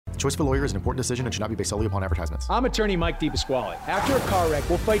choice of a lawyer is an important decision and should not be based solely upon advertisements. I'm attorney Mike DePasquale. After a car wreck,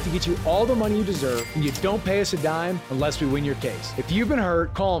 we'll fight to get you all the money you deserve, and you don't pay us a dime unless we win your case. If you've been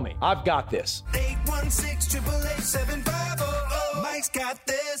hurt, call me. I've got this. 816-888-7500. Mike's got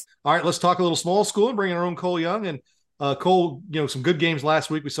this. All right, let's talk a little small school and bring in our own Cole Young. And Cole, some good games last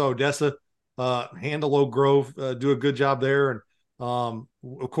week. We saw Odessa handle Oak Grove, do a good job there. And, of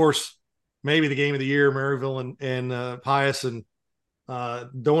course, maybe the game of the year, Maryville and Pius. And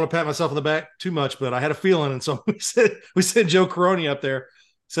don't want to pat myself on the back too much, but I had a feeling. And so we said Joe Caroni up there,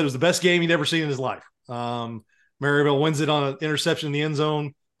 said it was the best game he'd ever seen in his life. Maryville wins it on an interception in the end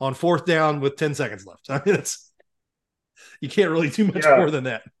zone on 4th down with 10 seconds left. I mean, you can't really do much more than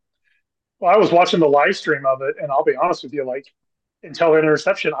that. Well, I was watching the live stream of it, and I'll be honest with you, until the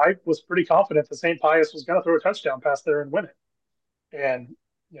interception, I was pretty confident that St. Pius was going to throw a touchdown pass there and win it. And,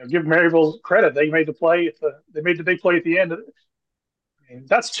 give Maryville credit. They made the play. They made the big play at the end. I mean,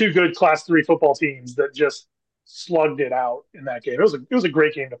 that's 2 good Class 3 football teams that just slugged it out in that game. It was a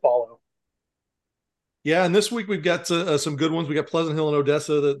great game to follow. Yeah, and this week we've got some good ones. We got Pleasant Hill and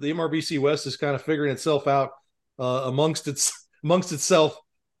Odessa. The MRBC West is kind of figuring itself out amongst itself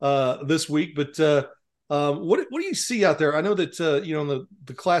this week. But what do you see out there? I know that in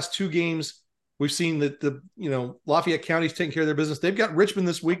the Class 2 games, we've seen that Lafayette County's taking care of their business. They've got Richmond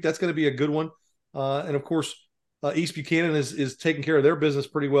this week. That's going to be a good one. And of course, East Buchanan is taking care of their business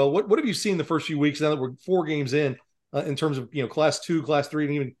pretty well. What have you seen the first few weeks now that we're 4 games in terms of Class 2, Class 3,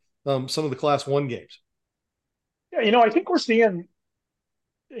 and even some of the Class 1 games? Yeah, I think we're seeing,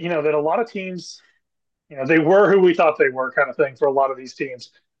 that a lot of teams, they were who we thought they were, kind of thing for a lot of these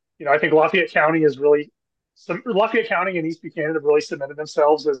teams. I think Lafayette County and East Buchanan have really cemented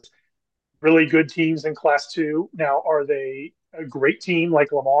themselves as really good teams in Class 2. Now, are they a great team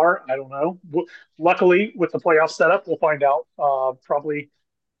like Lamar? I don't know. Luckily, with the playoff setup, we'll find out probably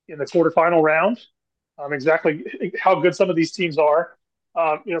in the quarterfinal round exactly how good some of these teams are.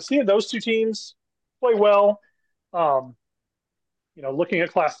 Seeing those 2 teams play well. Looking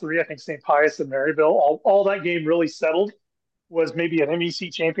at Class 3, I think St. Pius and Maryville, all that game really settled was maybe an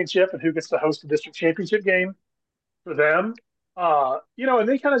MEC championship and who gets to host the district championship game for them. And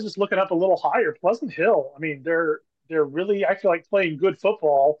they kind of just looking up a little higher. Pleasant Hill, I mean, they're really, I feel like, playing good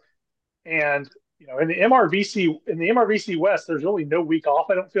football. And, in the MRVC West, there's really no week off,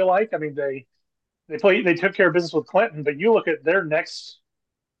 I don't feel like. I mean, they took care of business with Clinton, but you look at their next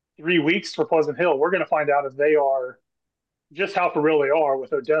 3 weeks for Pleasant Hill, we're going to find out if they are just how for real they are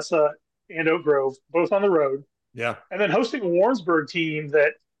with Odessa and Oak Grove, both on the road. Yeah. And then hosting a Warrensburg team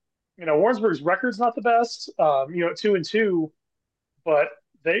that, Warrensburg's record's not the best, at 2-2, but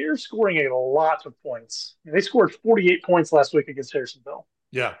they are scoring a lot of points. I mean, they scored 48 points last week against Harrisonville.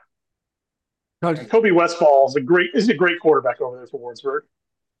 Yeah. And Kobe Westfall is a great quarterback over there for Warrensburg.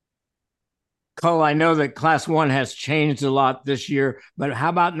 Cole, I know that Class 1 has changed a lot this year, but how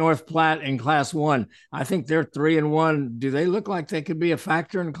about North Platte in Class 1? I think they're 3-1. Do they look like they could be a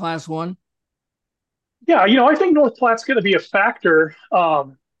factor in Class 1? Yeah, I think North Platte's going to be a factor.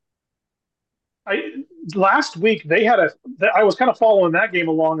 Last week I was kind of following that game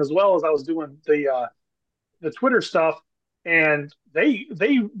along as well as I was doing the Twitter stuff, and they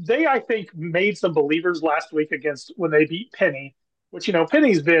I think made some believers last week when they beat Penny, which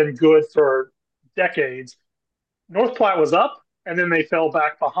Penny's been good for decades. North Platte was up, and then they fell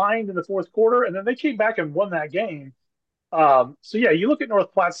back behind in the 4th quarter, and then they came back and won that game. You look at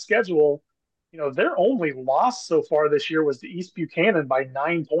North Platte's schedule. Their only loss so far this year was to East Buchanan by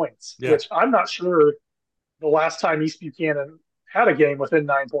 9 points, which I'm not sure the last time East Buchanan had a game within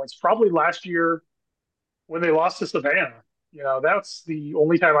 9 points. Probably last year when they lost to Savannah. That's the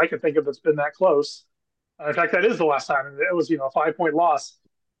only time I can think of that's been that close. In fact, that is the last time. It was, a 5-point loss.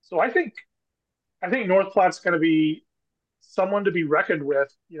 So I think North Platte's going to be someone to be reckoned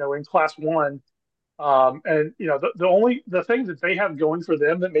with, in Class 1. The thing that they have going for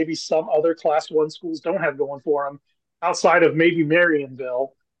them that maybe some other Class 1 schools don't have going for them outside of maybe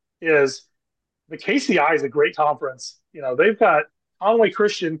Marionville is the KCI is a great conference. They've got Conway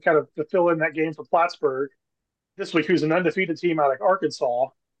Christian kind of to fill in that game for Plattsburgh this week, who's an undefeated team out of Arkansas.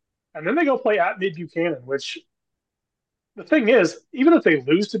 And then they go play at Mid Buchanan, which the thing is, even if they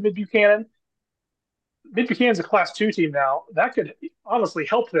lose to Mid Buchanan's a Class 2 team now. That could honestly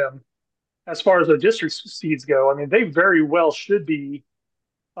help them as far as their district seeds go. I mean, they very well should be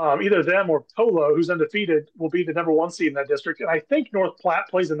either them or Polo, who's undefeated, will be the number 1 seed in that district. And I think North Platte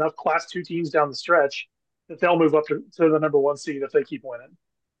plays enough Class 2 teams down the stretch that they'll move up to the number 1 seed if they keep winning.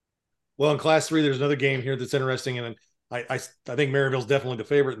 Well, in Class 3, there's another game here that's interesting, and I think Maryville's definitely the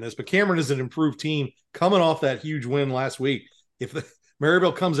favorite in this. But Cameron is an improved team coming off that huge win last week. If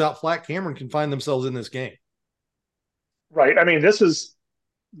Maryville comes out flat, Cameron can find themselves in this game. Right. I mean, this is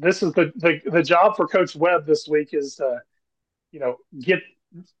the job for Coach Webb this week is get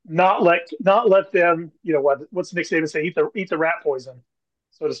not let them, what's Nick Saban say, eat the rat poison,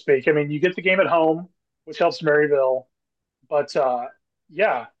 so to speak. I mean, you get the game at home, which helps Maryville, but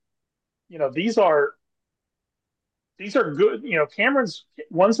yeah, these are good. Cameron's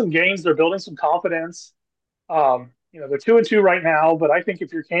won some games. They're building some confidence. They're 2-2 right now, but I think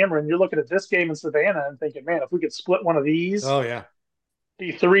if you're Cameron, you're looking at this game in Savannah and thinking, man, if we could split one of these, oh yeah,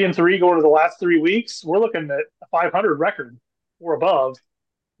 be 3-3 going to the last 3 weeks, we're looking at a 500 record or above.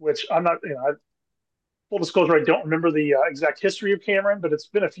 Which I'm not, full disclosure, I don't remember the exact history of Cameron, but it's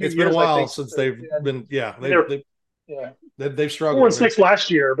been a few years. It's been a while I think, since they've been they've struggled. 4-6 last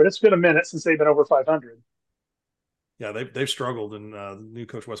year, but it's been a minute since they've been over 500. Yeah, they've struggled, and new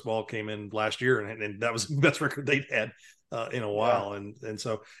coach Wes Ball came in last year, and that was the best record they've had in a while, and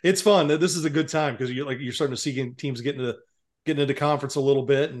so it's fun. This is a good time because you're starting to see teams getting into conference a little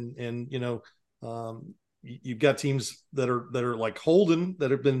bit, and you've got teams that are like Holden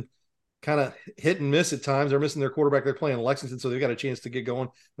that have been kind of hit and miss at times. They're missing their quarterback. They're playing Lexington, so they've got a chance to get going.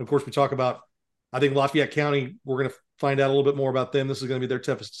 And of course, we talk about, I think Lafayette County, we're going to find out a little bit more about them. This is going to be their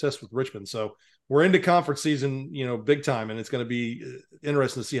toughest test with Richmond. So we're into conference season, big time. And it's going to be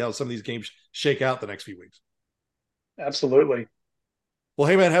interesting to see how some of these games shake out the next few weeks. Absolutely. Well,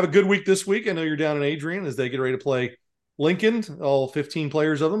 hey man, have a good week this week. I know you're down in Adrian as they get ready to play Lincoln, all 15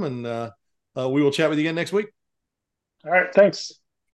 players of them. And we will chat with you again next week. All right. Thanks.